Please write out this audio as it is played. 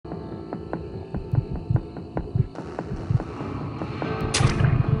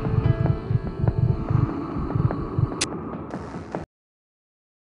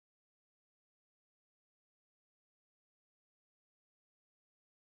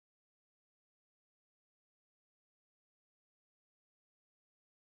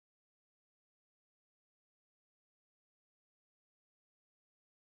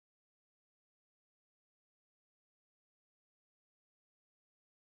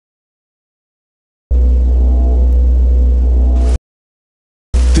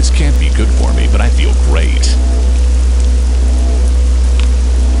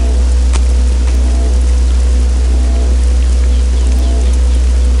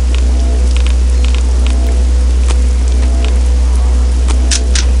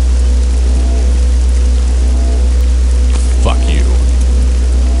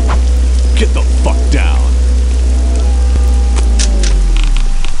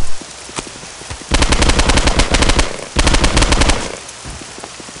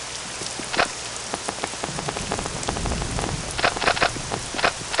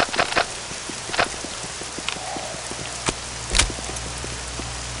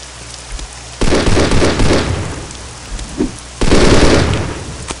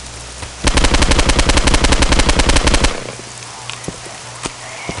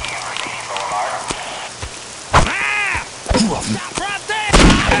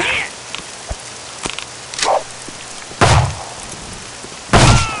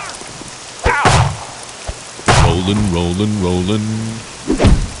Rolling, rolling, rolling.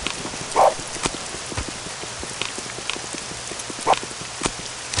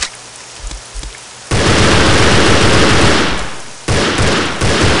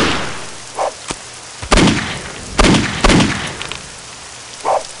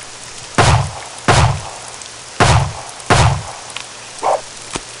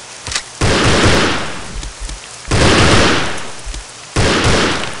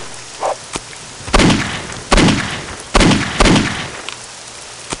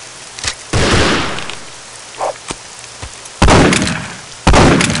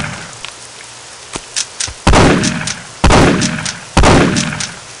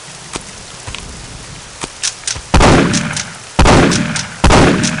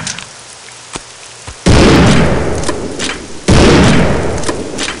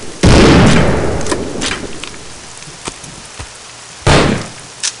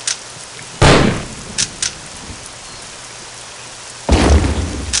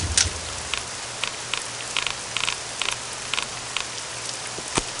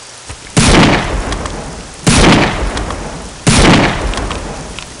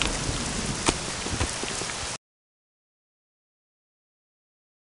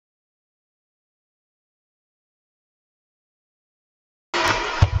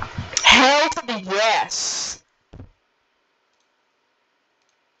 Hell to the yes!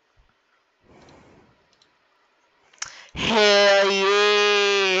 Hell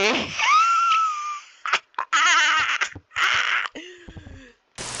yeah!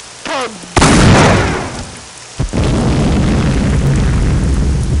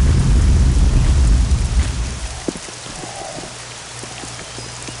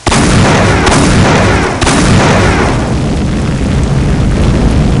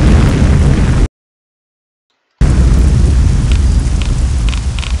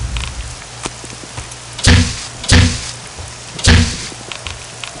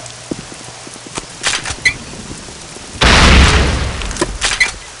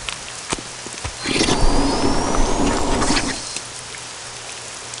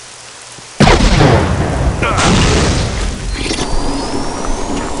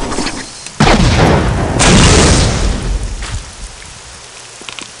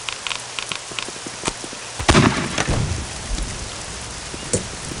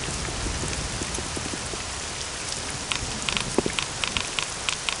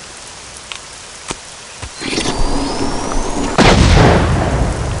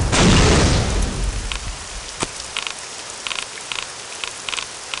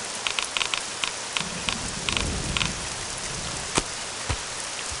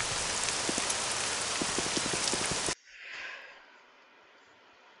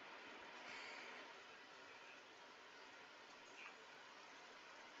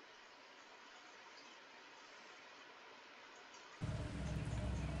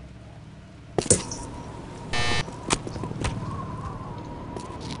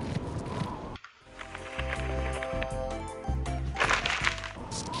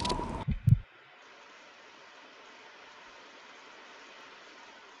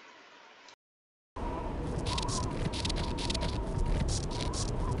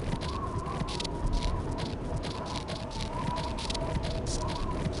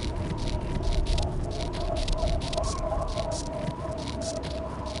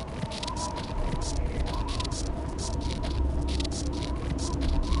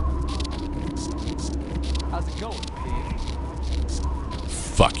 How's it going, pig?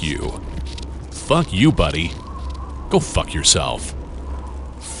 Fuck you. Fuck you, buddy. Go fuck yourself.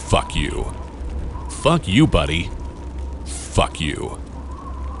 Fuck you. Fuck you, buddy. Fuck you.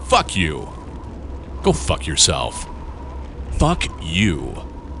 Fuck you. Go fuck yourself. Fuck you.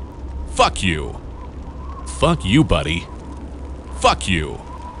 Fuck you. Fuck you, buddy. Fuck you.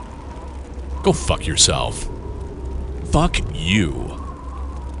 Go fuck yourself. Fuck you.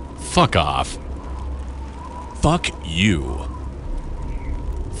 Fuck off. Fuck you.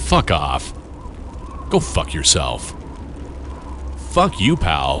 Fuck off. Go fuck yourself. Fuck you,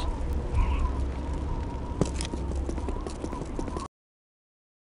 pal.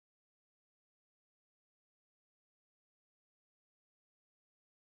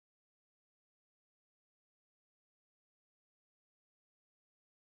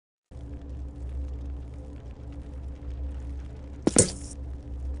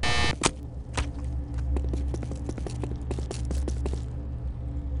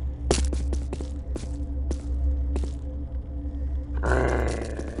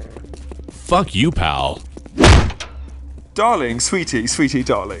 Fuck you, pal. Darling, sweetie, sweetie,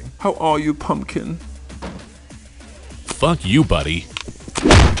 darling. How are you, pumpkin? Fuck you, buddy.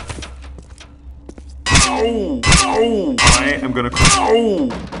 Oh! Oh, I am gonna. Oh,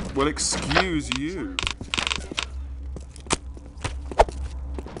 well, excuse you.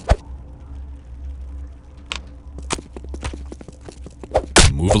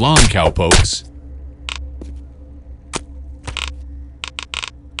 Move along, cowpokes.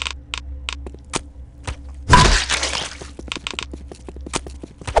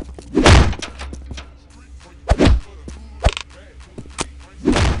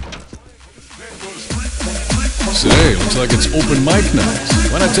 Say, looks like it's open mic night.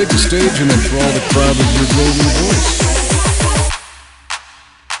 Why not take the stage and enthrall the crowd with your golden voice?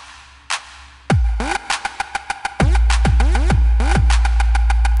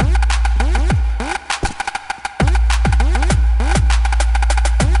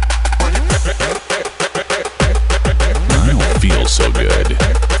 I don't feel so good.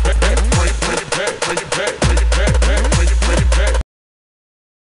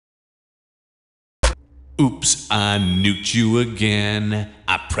 Oops, I nuked you again.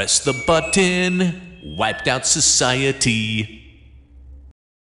 I pressed the button, wiped out society.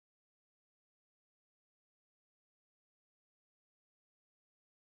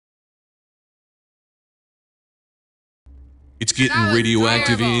 It's getting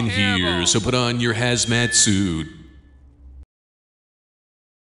radioactive in here, so put on your hazmat suit.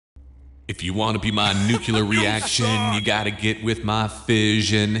 If you want to be my nuclear reaction, you gotta get with my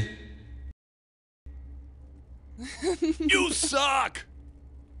fission. You suck!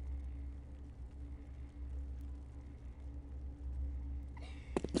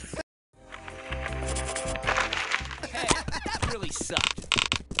 Hey, that really sucked.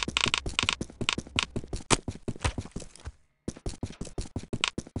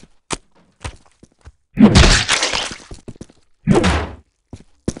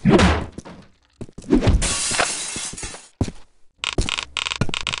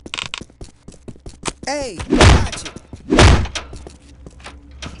 Hey, got you.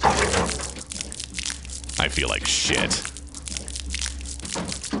 I feel like shit.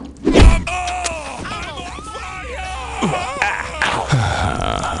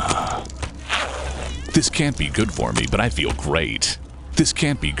 This can't be good for me, but I feel great. This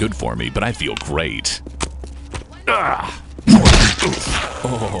can't be good for me, but I feel great.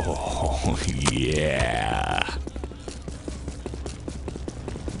 Oh, yeah.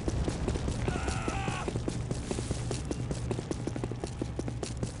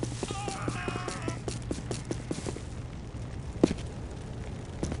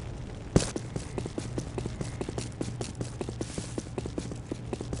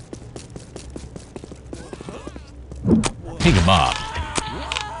 Hang him up.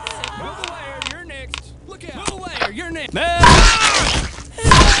 Move away or you're next. Look out. Move away or you're next.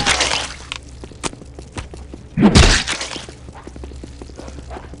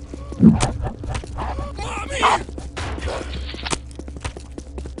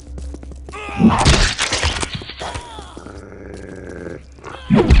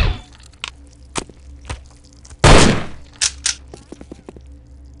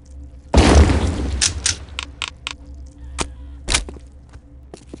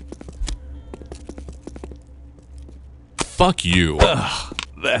 Fuck you. Ugh,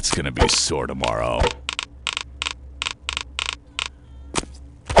 that's gonna be sore tomorrow.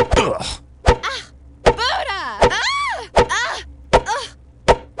 Ugh. Buddha!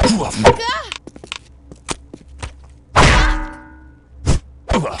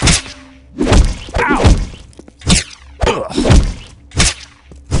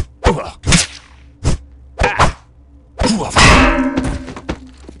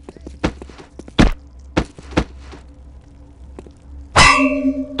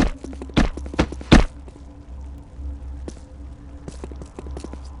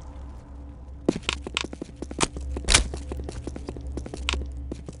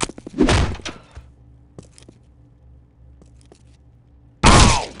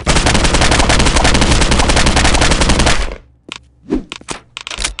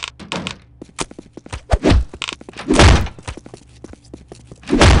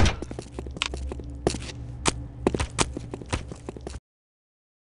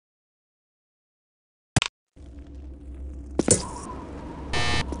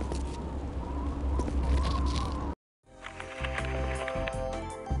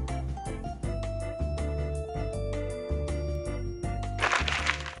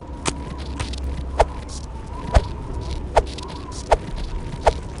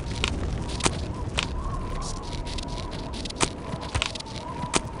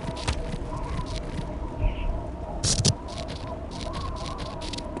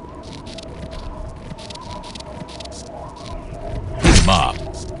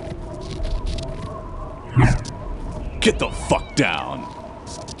 Get the fuck down.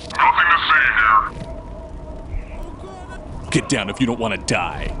 Nothing to see here. Get down if you don't want to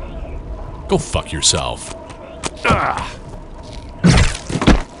die. Go fuck yourself. Ah!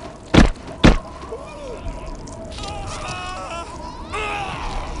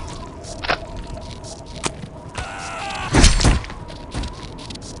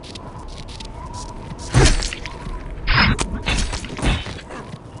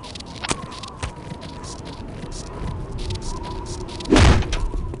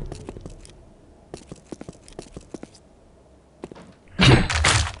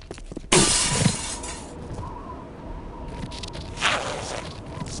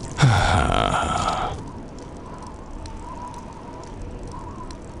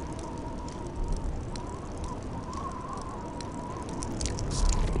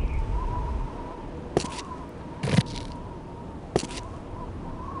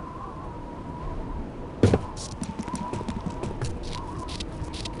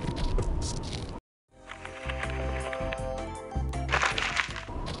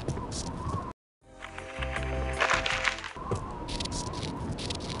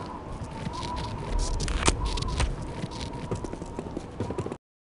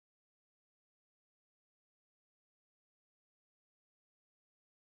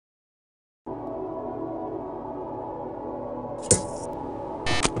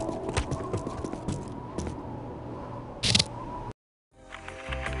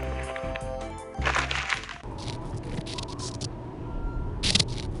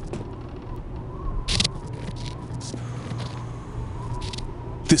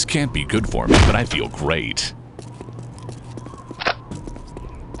 This can't be good for me, but I feel great.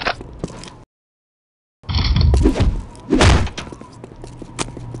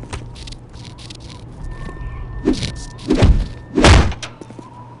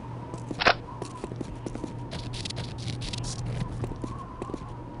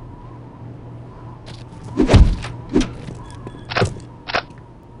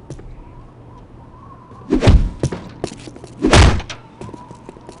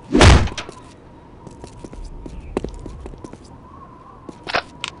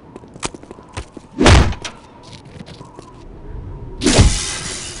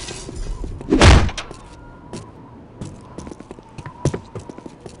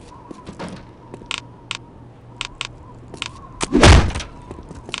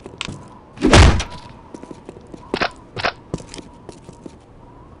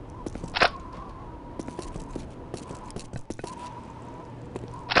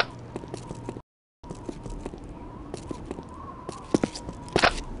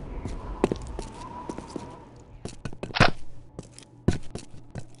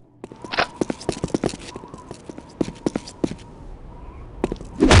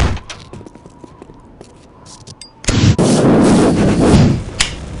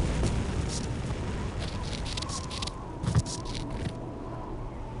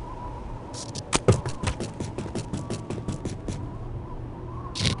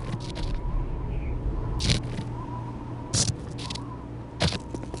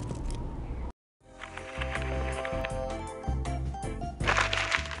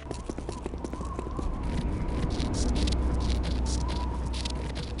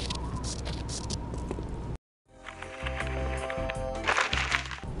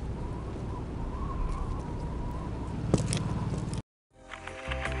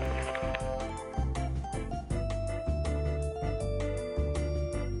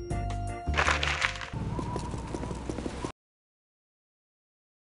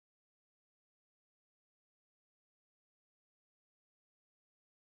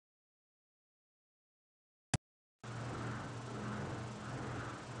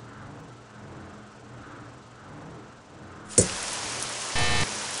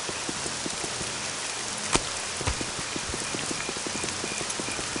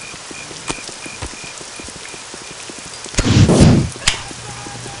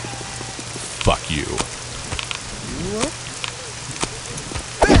 Fuck you.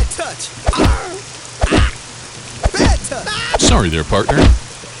 Bad touch. Bad touch. Sorry there, partner.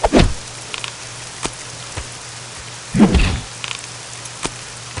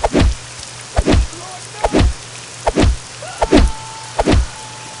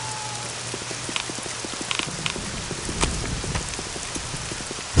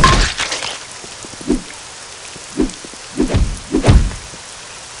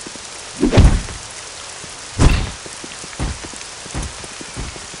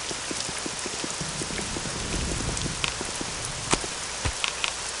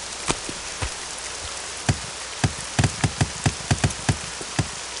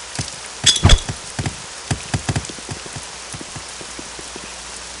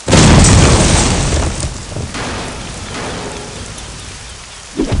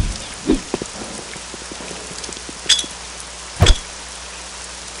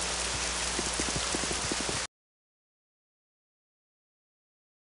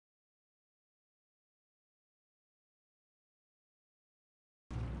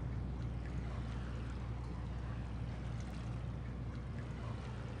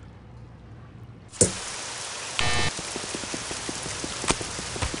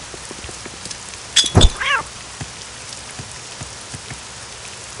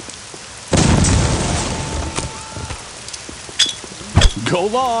 Go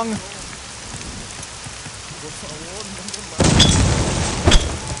long.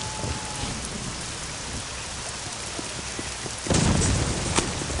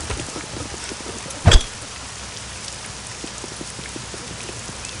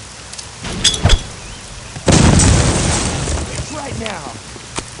 Right now.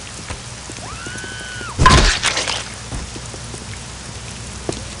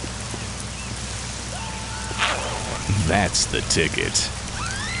 That's the ticket.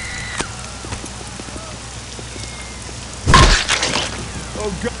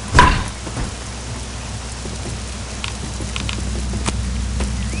 Oh, God.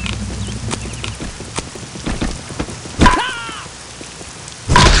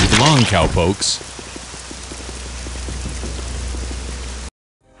 Move along, cowpokes.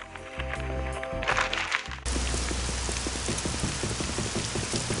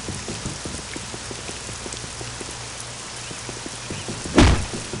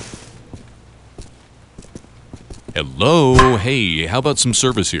 Hello? Hey, how about some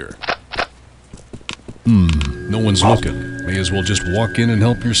service here? No one's looking. May as well just walk in and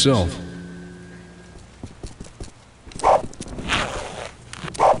help yourself.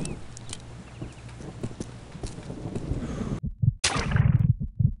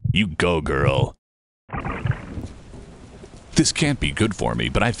 You go, girl. This can't be good for me,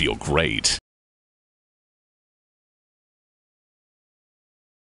 but I feel great.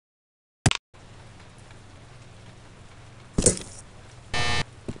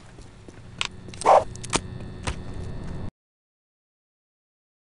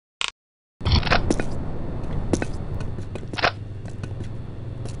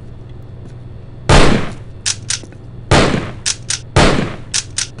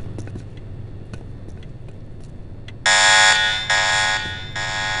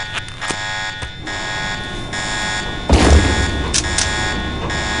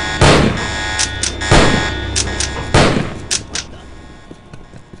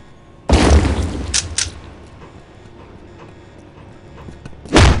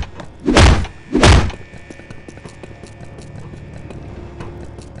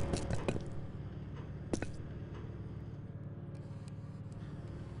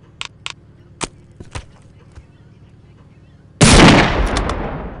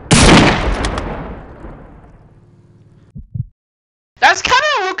 That's kind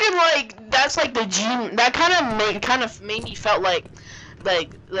of looking like that's like the G. That kind of made me felt like I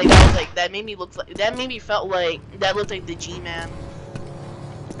was like that made me look like that made me felt like that looked like the G-man,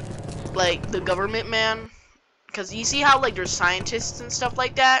 like the government man. Cause you see how like there's scientists and stuff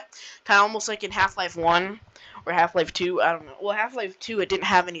like that, kind of almost like in Half-Life 1 or Half-Life 2. I don't know. Well, Half-Life 2 it didn't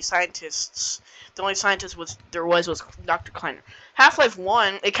have any scientists. The only scientist there was Dr. Kleiner. Half-Life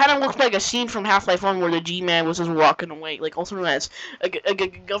 1, it kind of looked like a scene from Half-Life 1 where the G-Man was just walking away, like also known as a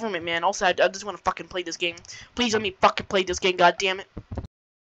government man. Also, I just want to fucking play this game. Please let me fucking play this game, god damn it.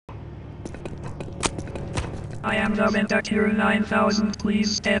 I am the Ventacure 9000.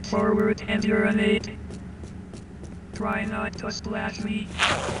 Please step forward and urinate. Try not to splash me.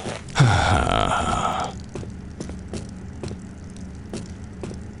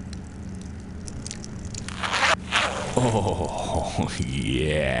 Oh,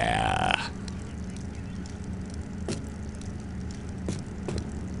 yeah.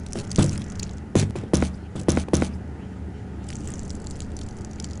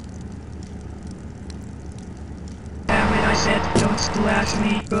 Damn it, I said don't splash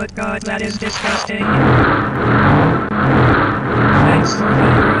me. Good God, that is disgusting. Thanks for the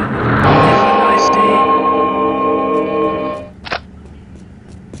urine. Have a nice day.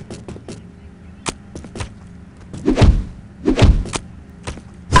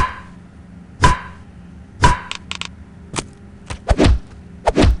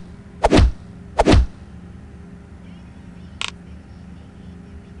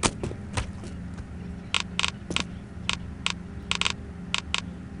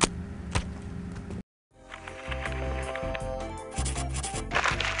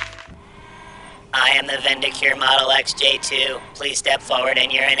 I am the Ventacure Model XJ2. Please step forward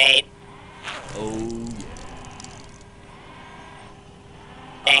and urinate. Oh, yeah.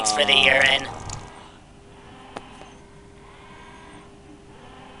 Thanks for the urine.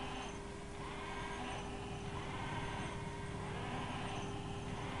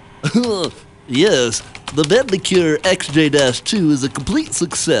 Yes, the Ventacure XJ-2 is a complete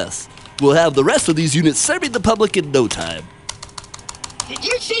success. We'll have the rest of these units serving the public in no time. Did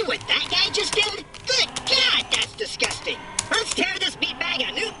you see what that guy just did? Good God, that's disgusting. Let's tear this meatbag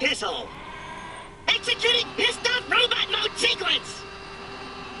a new pisshole. Executing pissed off robot mode sequence.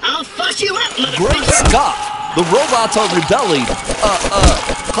 I'll fuss you up, motherfucker. Great Scott! The robots are rebelling.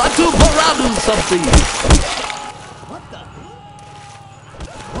 Klaatu Baradu something.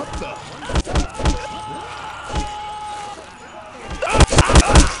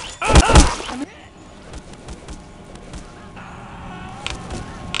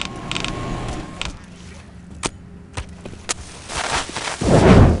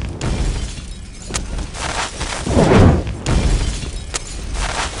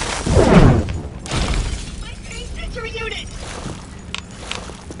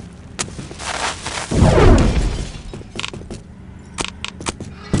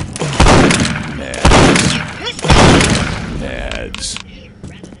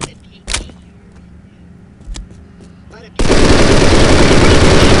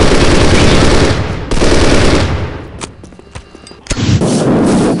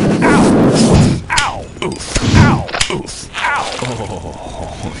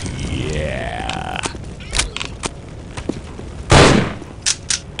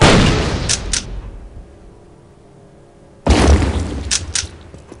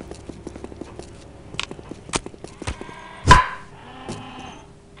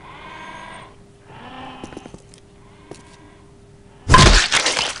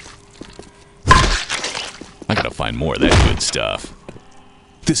 Find more of that good stuff.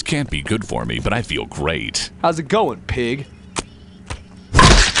 This can't be good for me, but I feel great. How's it going, pig?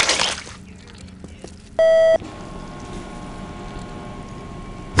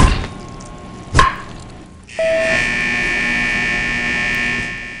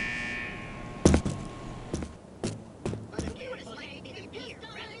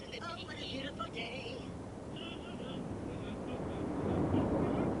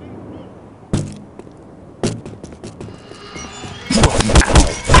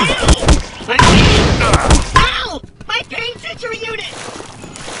 Ow! My pain sensor unit!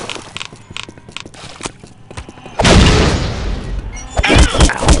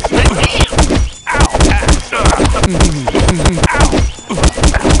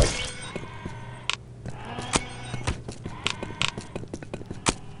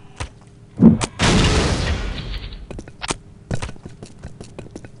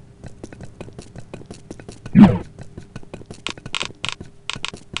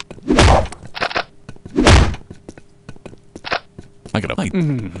 I gotta fight.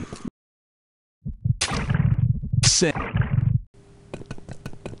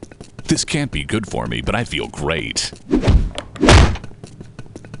 This can't be good for me, but I feel great.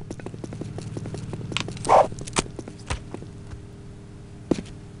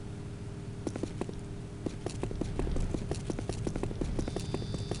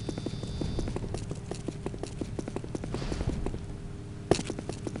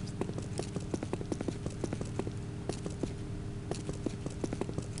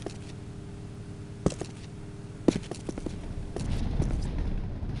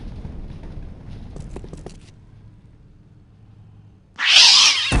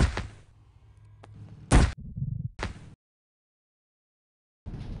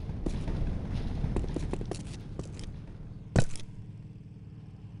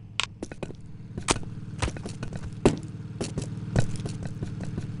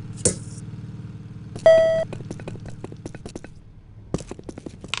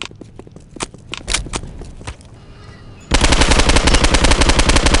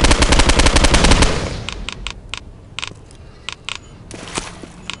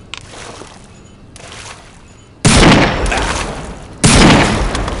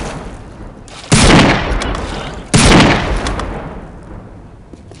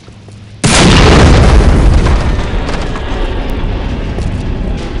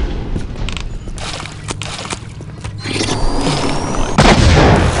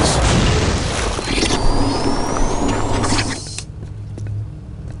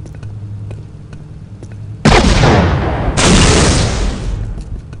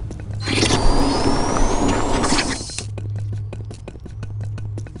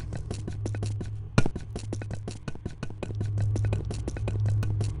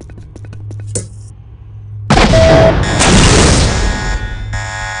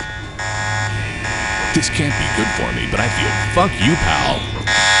 This can't be good for me, but I feel... Fuck you, pal.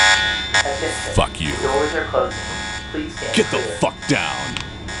 Fuck you. Doors are closing. Please stand Get the clear. fuck down.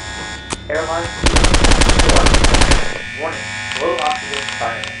 Airline. Warning. Low oxygen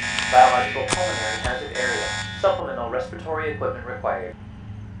environment. Biological pulmonary hazard area. Supplemental respiratory equipment required.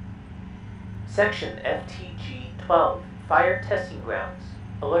 Section FTG-12. Fire testing grounds.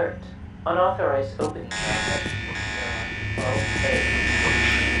 Alert. Unauthorized opening.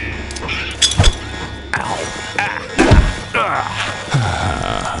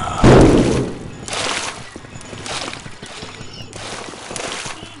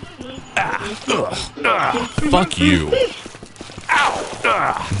 Fuck you.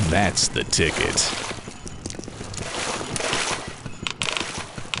 That's the ticket.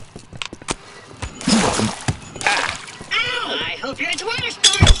 I hope you're into water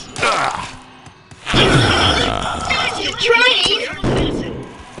sports. You tried.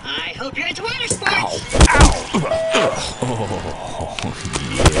 I hope you're into water sports. Oh,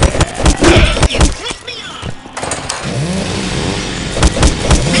 yeah.